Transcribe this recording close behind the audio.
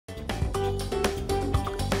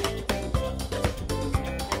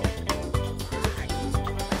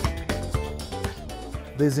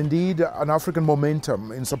There's indeed an African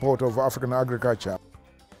momentum in support of African agriculture.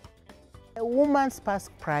 A woman's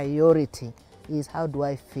first priority is how do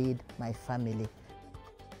I feed my family.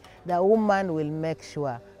 The woman will make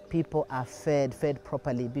sure people are fed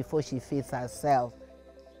properly before she feeds herself.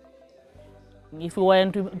 If you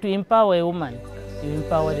want to empower a woman, you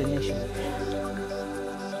empower the nation.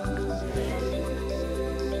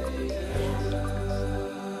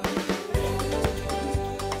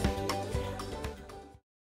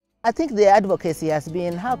 I think the advocacy has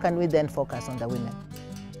been, how can we then focus on the women?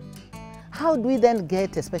 How do we then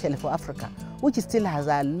get, especially for Africa, which still has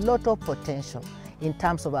a lot of potential in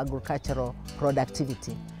terms of agricultural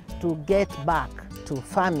productivity, to get back to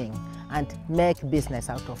farming and make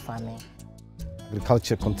business out of farming?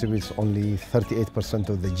 Agriculture contributes only 38%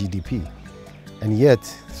 of the GDP, and yet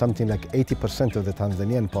something like 80% of the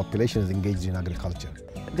Tanzanian population is engaged in agriculture.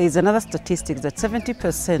 There's another statistic that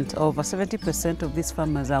over 70% of these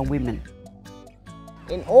farmers are women.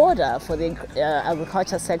 In order for the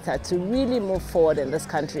agriculture sector to really move forward in this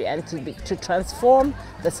country and to transform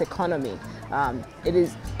this economy, it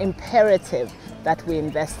is imperative that we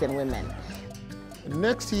invest in women.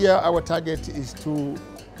 Next year, our target is to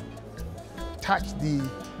touch the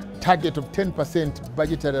target of 10%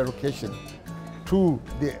 budgetary allocation to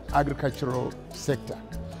the agricultural sector.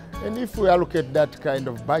 And if we allocate that kind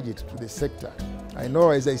of budget to the sector, I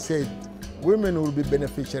know, as I said, women will be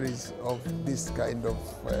beneficiaries of this kind of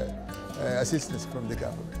assistance from the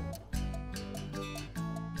government.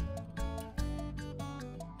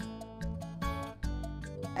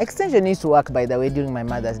 Extension used to work, by the way, during my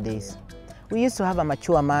mother's days. We used to have a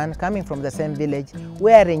mature man coming from the same village,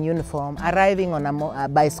 wearing uniform, arriving on a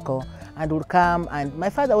bicycle, and would come, and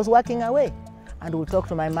my father was working away, and would talk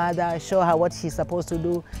to my mother, show her what she's supposed to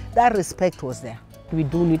do. That respect was there. We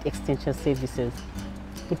do need extension services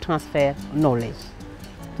to transfer knowledge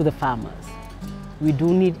to the farmers. We do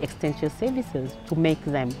need extension services to make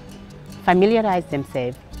them familiarize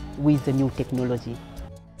themselves with the new technology.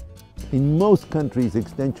 In most countries,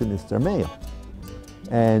 extension is their male.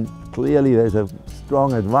 And clearly there's a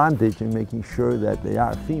strong advantage in making sure that they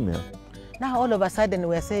are female. Now all of a sudden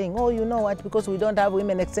we're saying, oh, you know what, because we don't have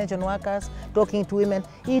women extension workers talking to women.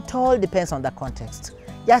 It all depends on the context.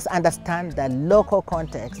 Just understand the local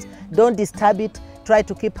context. Don't disturb it, try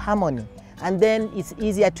to keep harmony. And then it's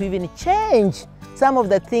easier to even change some of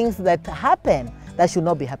the things that happen that should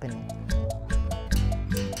not be happening.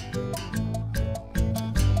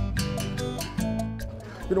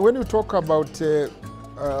 You know, when you talk about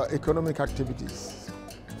economic activities,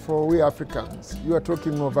 for we Africans, you are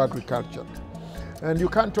talking of agriculture. And you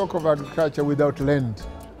can't talk of agriculture without land.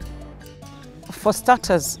 For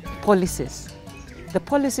starters, policies. The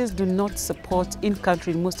policies do not support, in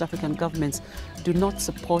country, most African governments do not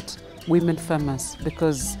support women farmers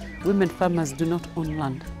because women farmers do not own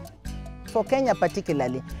land. For Kenya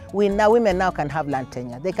particularly, women now can have land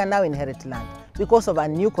tenure. They can now inherit land because of a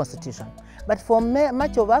new constitution. But for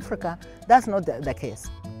much of Africa, that's not the case.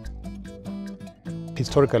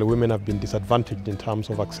 Historically, women have been disadvantaged in terms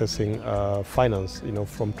of accessing finance,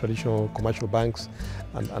 from traditional commercial banks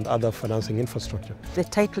and other financing infrastructure. The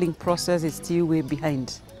titling process is still way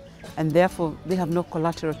behind, and therefore they have no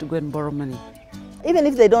collateral to go and borrow money. Even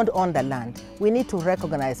if they don't own the land, we need to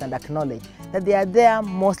recognize and acknowledge that they are there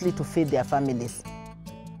mostly to feed their families.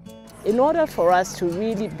 In order for us to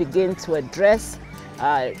really begin to address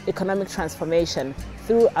economic transformation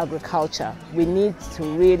through agriculture, we need to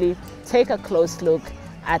really take a close look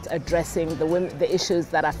at addressing the issues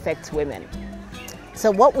that affect women.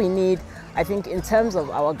 So what we need, I think, in terms of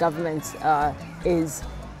our government is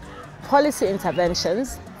policy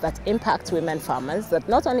interventions that impact women farmers, that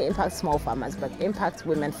not only impact small farmers, but impact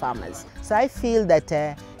women farmers. So I feel that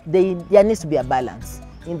there needs to be a balance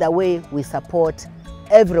in the way we support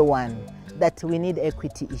everyone, that we need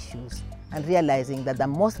equity issues, and realizing that the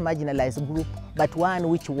most marginalized group, but one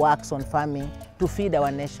which works on farming to feed our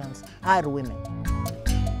nations, are women.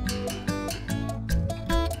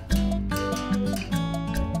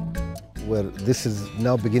 Where this is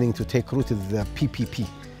now beginning to take root is the PPP,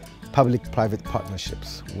 public-private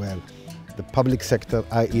partnerships, where the public sector,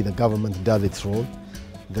 i.e. the government, does its role.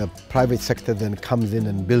 The private sector then comes in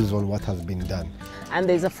and builds on what has been done. And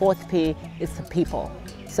there's a fourth P, it's the people.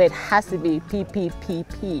 So it has to be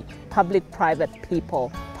PPPP, public-private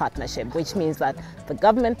people partnership, which means that the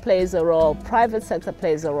government plays a role, private sector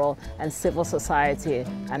plays a role, and civil society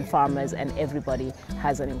and farmers and everybody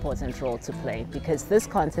has an important role to play, because this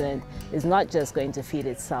continent is not just going to feed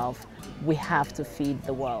itself, we have to feed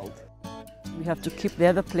the world. We have to keep the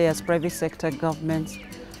other players, private sector, governments,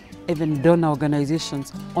 even donor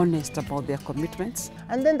organizations honest about their commitments.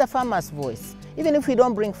 And then the farmer's voice. Even if we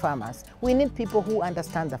don't bring farmers, we need people who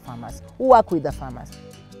understand the farmers, who work with the farmers.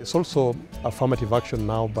 It's also affirmative action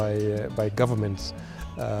now by governments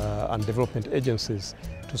and development agencies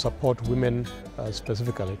to support women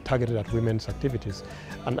specifically, targeted at women's activities.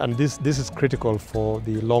 And this is critical for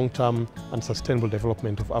the long-term and sustainable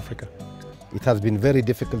development of Africa. It has been very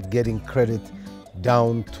difficult getting credit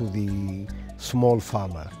down to the small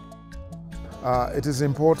farmer. It is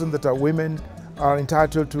important that our women are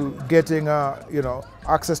entitled to getting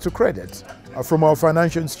access to credit from our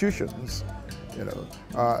financial institutions.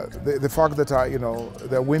 The fact that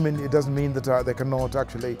they're women, it doesn't mean that they cannot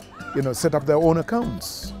actually set up their own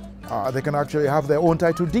accounts. They can actually have their own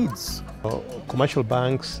title deeds. Commercial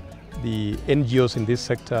banks, the NGOs in this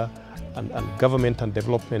sector, and government and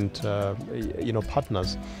development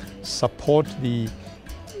partners support the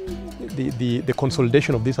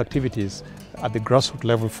consolidation of these activities at the grassroots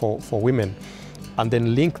level for women, and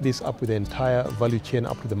then link this up with the entire value chain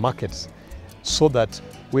up to the markets, so that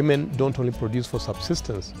women don't only produce for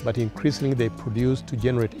subsistence, but increasingly they produce to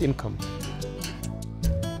generate income.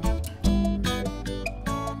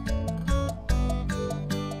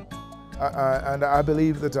 And I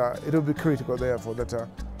believe that it will be critical, therefore, that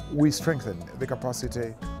we strengthen the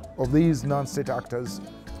capacity of these non-state actors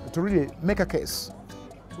to really make a case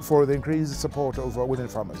for the increased support of women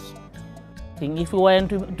farmers. If you want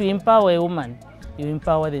to empower a woman, you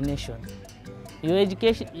empower the nation. You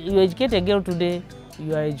educate a girl today,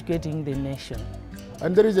 you are educating the nation.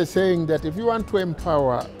 And there is a saying that if you want to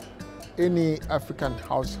empower any African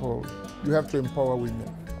household, you have to empower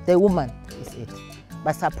women. The woman is it,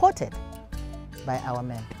 but supported by our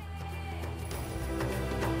men.